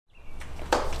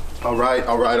All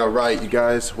right, you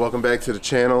guys. Welcome back to the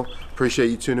channel.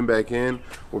 Appreciate you tuning back in.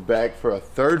 We're back for a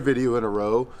third video in a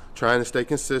row, trying to stay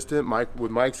consistent. With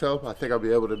Mike's help, I think I'll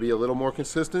be able to be a little more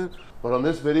consistent. But on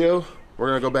this video, we're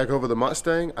gonna go back over the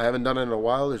Mustang. I haven't done it in a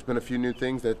while. There's been a few new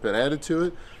things that's been added to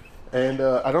it. And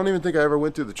I don't even think I ever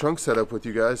went through the trunk setup with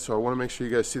you guys, so I wanna make sure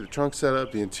you guys see the trunk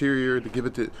setup, the interior, to give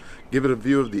it a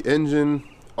view of the engine,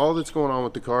 all that's going on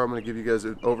with the car. I'm gonna give you guys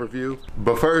an overview.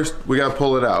 But first, we gotta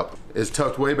pull it out. It's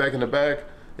tucked way back in the back.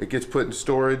 It gets put in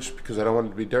storage because I don't want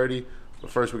it to be dirty.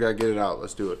 But first, we gotta get it out.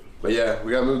 Let's do it. But yeah,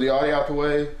 we gotta move the Audi out the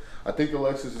way. I think the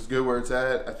Lexus is good where it's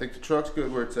at. I think the truck's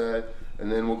good where it's at. And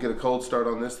then we'll get a cold start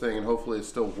on this thing and hopefully it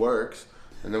still works.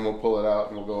 And then we'll pull it out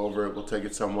and we'll go over it. We'll take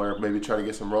it somewhere, maybe try to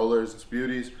get some rollers and some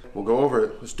beauties. We'll go over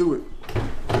it. Let's do it.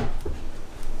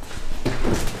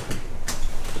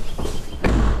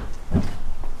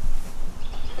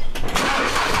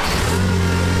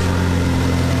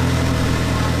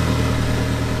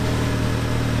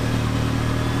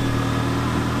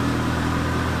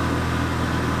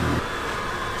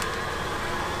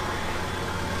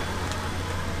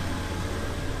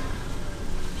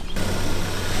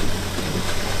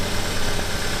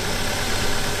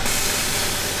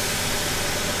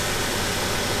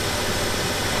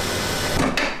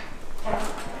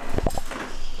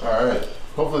 Alright,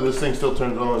 hopefully this thing still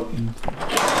turns on.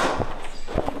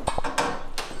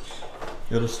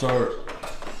 It'll start.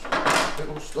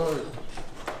 It'll start.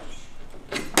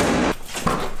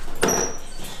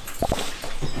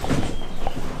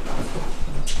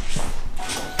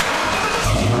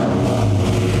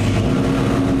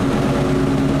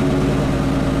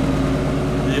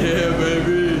 Yeah,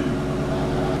 baby.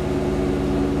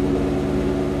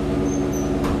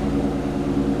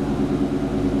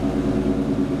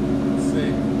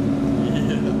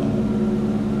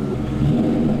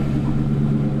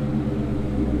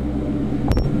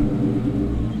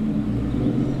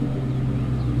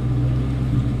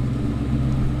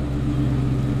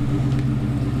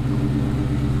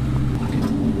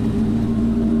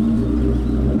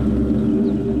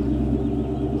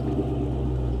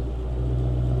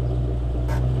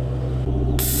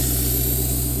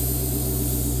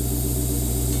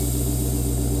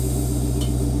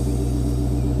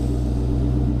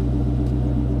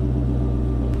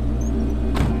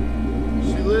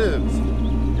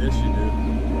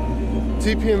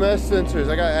 TPMS sensors.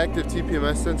 I got active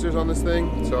TPMS sensors on this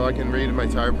thing, so I can read my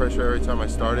tire pressure every time I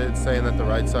start it. It's saying that the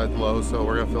right side's low, so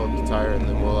we're gonna fill up the tire and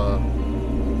then we'll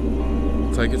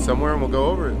take it somewhere and we'll go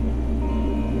over it.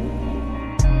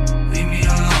 Leave me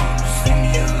alone, just leave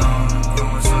me alone. I'm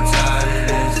growing so tired of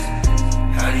this.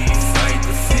 How do you fight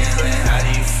the feeling? How do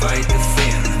you fight the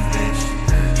feeling, bitch?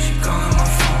 She calling my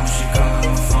phone, she calling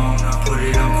my phone. I put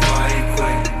it on quiet,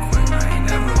 quick. I ain't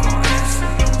never gonna answer.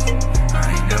 I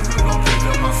ain't never gonna pick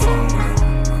up my phone, girl.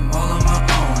 I'm all on my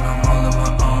own, I'm all on my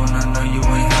own. I know you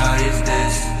ain't high as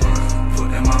this. Put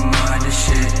in my mind this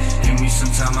shit. Give me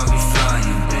some time, I'll be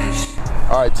flying, bitch.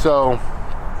 Alright, so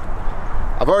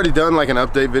I've already done like an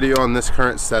update video on this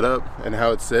current setup and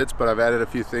how it sits, but I've added a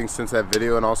few things since that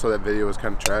video, and also that video was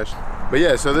kind of trash. But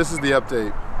yeah, so this is the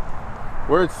update.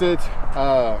 Where it sits,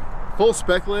 full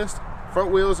spec list.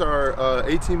 Front wheels are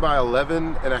 18 by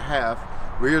 11 and a half.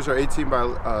 Rears are 18 by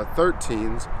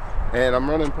 13s. And I'm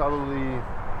running probably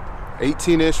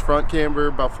 18-ish front camber,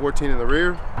 about 14 in the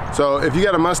rear. So if you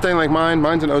got a Mustang like mine,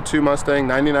 mine's an 02 Mustang,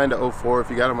 99 to 04. If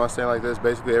you got a Mustang like this,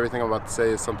 basically everything I'm about to say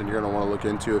is something you're gonna wanna look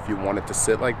into if you want it to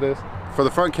sit like this. For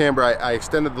the front camber, I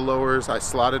extended the lowers, I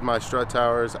slotted my strut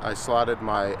towers, I slotted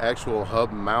my actual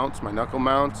hub mounts, my knuckle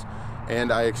mounts,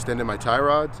 and I extended my tie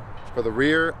rods. For the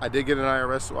rear, I did get an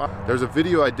IRS swap. There's a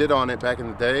video I did on it back in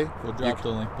the day. We'll drop the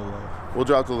link below. We'll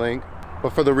drop the link.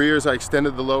 But for the rears, I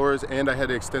extended the lowers and I had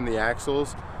to extend the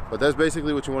axles. But that's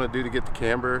basically what you want to do to get the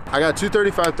camber. I got two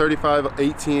 35-35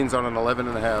 18s on an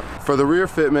 11.5. For the rear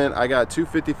fitment, I got two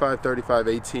 55-35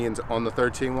 18s on the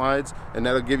 13 wides, and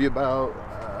that'll give you about,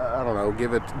 I don't know,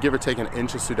 give or take an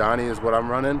inch of Sudani is what I'm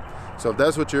running. So if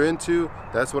that's what you're into,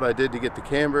 that's what I did to get the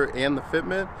camber and the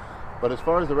fitment. But as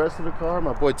far as the rest of the car,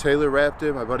 my boy Taylor wrapped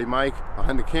it, my buddy Mike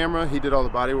behind the camera. He did all the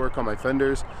body work on my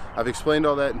fenders. I've explained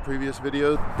all that in previous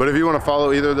videos. But if you want to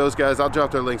follow either of those guys, I'll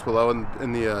drop their links below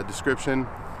in the description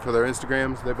for their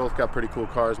Instagrams. They both got pretty cool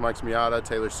cars. Mike's Miata,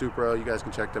 Taylor's Supra. You guys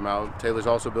can check them out. Taylor's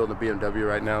also building a BMW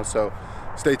right now, so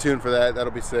stay tuned for that.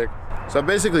 That'll be sick. So I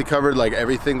basically covered like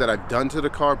everything that I've done to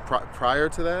the car prior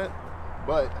to that.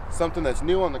 But something that's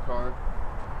new on the car,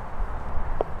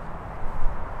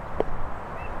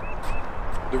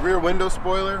 the rear window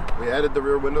spoiler. We added the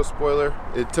rear window spoiler.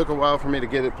 It took a while for me to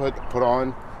get it put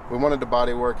on. We wanted to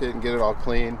body work it and get it all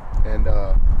clean, and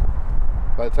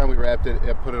but By the time we wrapped it,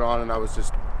 I put it on, and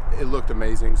it looked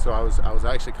amazing. So I was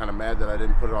actually kind of mad that I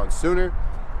didn't put it on sooner.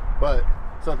 But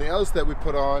something else that we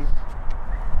put on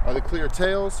are the clear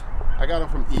tails. I got them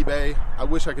from eBay. I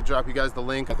wish I could drop you guys the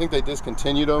link. I think they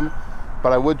discontinued them,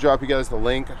 but I would drop you guys the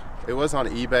link. It was on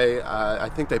eBay. I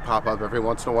think they pop up every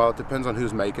once in a while. It depends on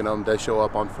who's making them. They show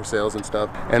up on for sales and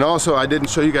stuff. And also, I didn't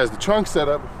show you guys the trunk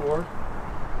setup before,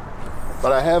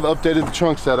 but I have updated the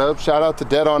trunk setup. Shout out to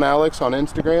Dead on Alex on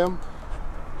Instagram.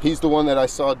 He's the one that I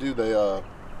saw do the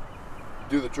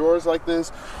drawers like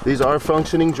this. These are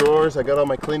functioning drawers. I got all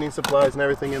my cleaning supplies and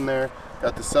everything in there.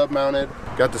 Got the sub mounted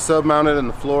in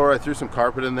the floor. I threw some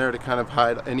carpet in there to kind of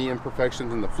hide any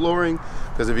imperfections in the flooring,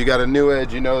 because if you got a new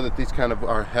edge, you know that these kind of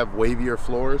have wavier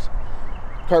floors.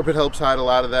 Carpet helps hide a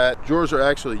lot of that. Drawers are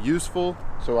actually useful,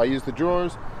 so I used the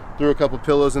drawers, threw a couple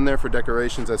pillows in there for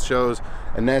decorations that shows,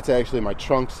 and that's actually my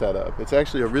trunk setup. It's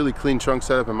actually a really clean trunk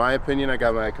setup in my opinion. I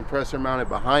got my compressor mounted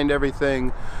behind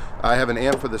everything. I have an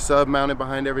amp for the sub mounted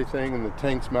behind everything, and the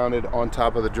tanks mounted on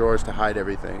top of the drawers to hide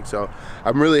everything. So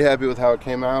I'm really happy with how it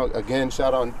came out. Again,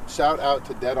 shout out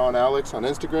to Dead on Alex on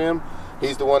Instagram.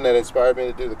 He's the one that inspired me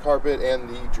to do the carpet and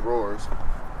the drawers.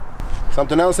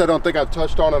 Something else I don't think I've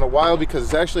touched on in a while, because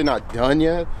it's actually not done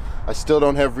yet. I still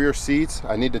don't have rear seats.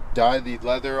 I need to dye the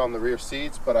leather on the rear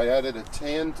seats, but I added a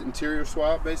tan interior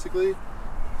swap basically.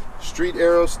 Street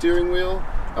Arrow steering wheel.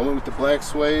 I went with the black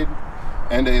suede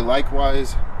and a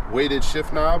likewise weighted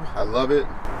shift knob. I love it.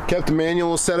 Kept the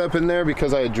manual set up in there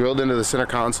because I had drilled into the center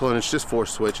console, and it's just 4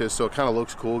 switches, so it kind of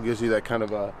looks cool. Gives you that kind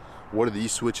of what do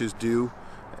these switches do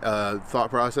thought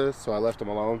process, so I left them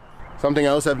alone. Something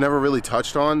else I've never really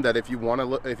touched on, that if you want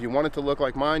it to look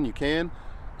like mine, you can,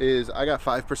 is I got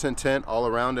 5% tint all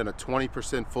around and a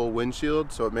 20% full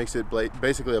windshield, so it makes it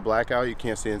basically a blackout. You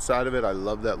can't see inside of it. I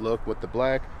love that look with the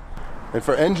black. And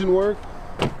for engine work,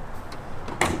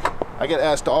 I get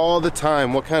asked all the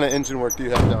time, what kind of engine work do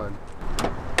you have done?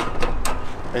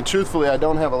 And truthfully, I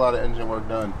don't have a lot of engine work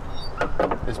done.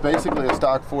 It's basically a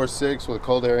stock 4.6 with a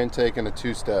cold air intake and a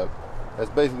 2-step. That's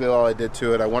basically all I did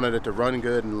to it. I wanted it to run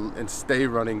good and stay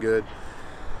running good.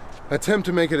 Attempt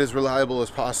to make it as reliable as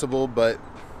possible, but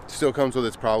still comes with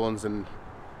its problems, and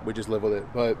we just live with it.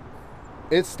 But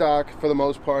it's stock for the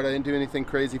most part. I didn't do anything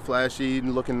crazy flashy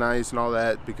and looking nice and all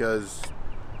that, because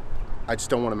I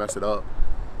just don't want to mess it up.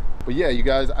 But yeah, you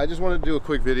guys, I just wanted to do a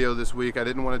quick video this week. I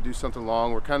didn't want to do something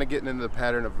long. We're kind of getting into the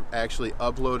pattern of actually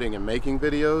uploading and making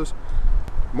videos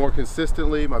more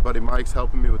consistently. My buddy Mike's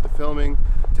helping me with the filming.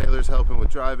 Taylor's helping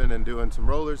with driving and doing some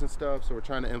rollers and stuff. So we're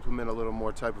trying to implement a little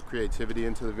more type of creativity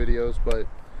into the videos. But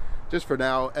just for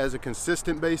now, as a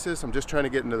consistent basis, I'm just trying to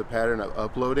get into the pattern of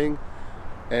uploading.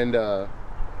 And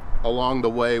along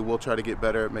the way, we'll try to get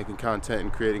better at making content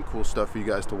and creating cool stuff for you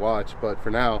guys to watch. But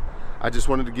for now, I just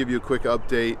wanted to give you a quick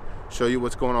update, show you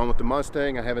what's going on with the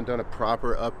Mustang. I haven't done a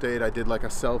proper update. I did like a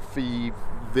selfie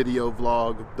video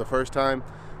vlog the first time.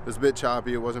 It was a bit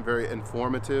choppy, it wasn't very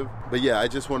informative. But yeah, I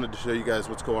just wanted to show you guys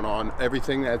what's going on.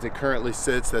 Everything as it currently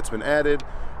sits that's been added,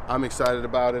 I'm excited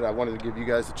about it. I wanted to give you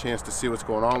guys a chance to see what's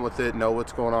going on with it, know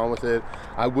what's going on with it.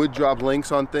 I would drop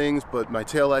links on things, but my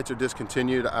taillights are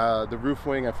discontinued. The roof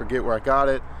wing, I forget where I got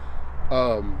it.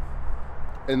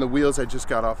 And the wheels I just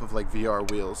got off of like VR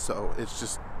wheels, so it's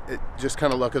just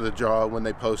kind of luck of the draw when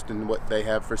they post and what they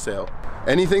have for sale.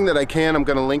 Anything that I can, I'm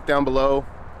gonna link down below.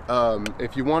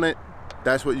 If you want it,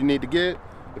 that's what you need to get.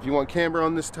 If you want camera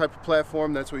on this type of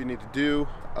platform, that's what you need to do.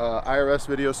 IRS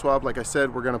video swap, like I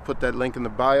said, we're gonna put that link in the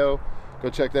bio. Go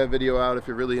check that video out if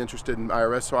you're really interested in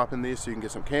IRS swapping these so you can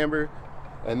get some camber.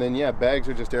 And then yeah, bags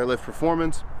are just airlift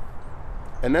performance.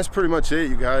 And that's pretty much it,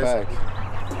 you guys. Bags.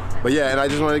 But yeah, and I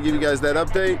just want to give you guys that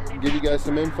update, give you guys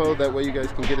some info, that way you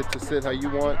guys can get it to sit how you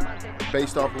want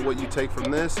based off of what you take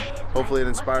from this. Hopefully it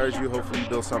inspires you, hopefully you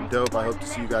build something dope. I hope to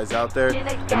see you guys out there,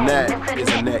 and that is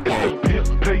a net game.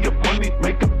 Play your money,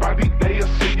 make a body, they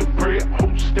see your bread,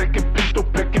 hold stacking, pistol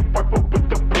packing, wipe up with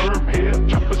the perm hair,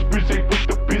 choppers busy with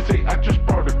the busy, I just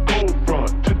brought a gold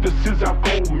front, to the scissor,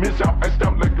 gold miss out, iced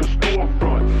out like a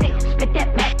storefront. Spit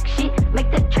that back shit,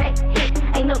 make the track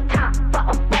hit, ain't no time for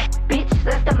a whack bitch,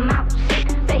 that's the mouth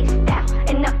shit, face down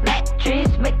in the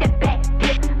mattress, make that back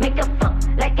dip, make a fuck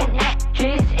like an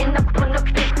actress, in the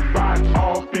pit. Ride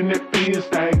off in that Benz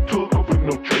thing, took up with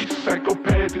no trace,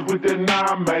 psychopathic with that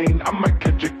 9-main, I might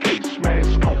catch a case,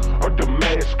 mask on, or the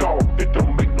mask off, it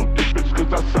don't make no difference,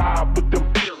 cause I side with the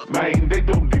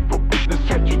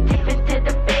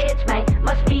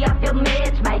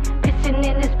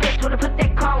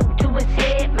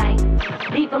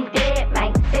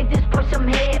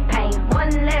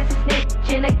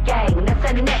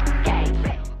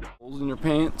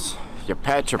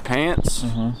patch your pants.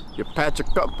 You patch a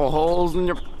couple holes in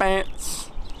your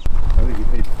pants. I think you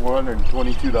paid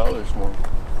 $422 more.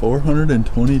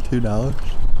 $422?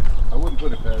 I wouldn't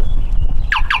put it past you.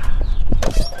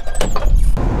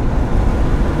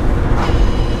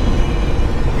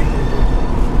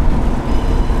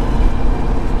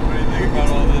 What do you think about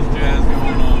all this jazz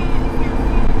going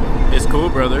on? It's cool,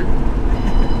 brother.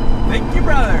 Thank you,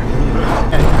 brother.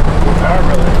 Our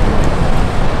brother.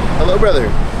 Hello, brother.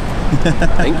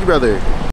 Thank you, brother.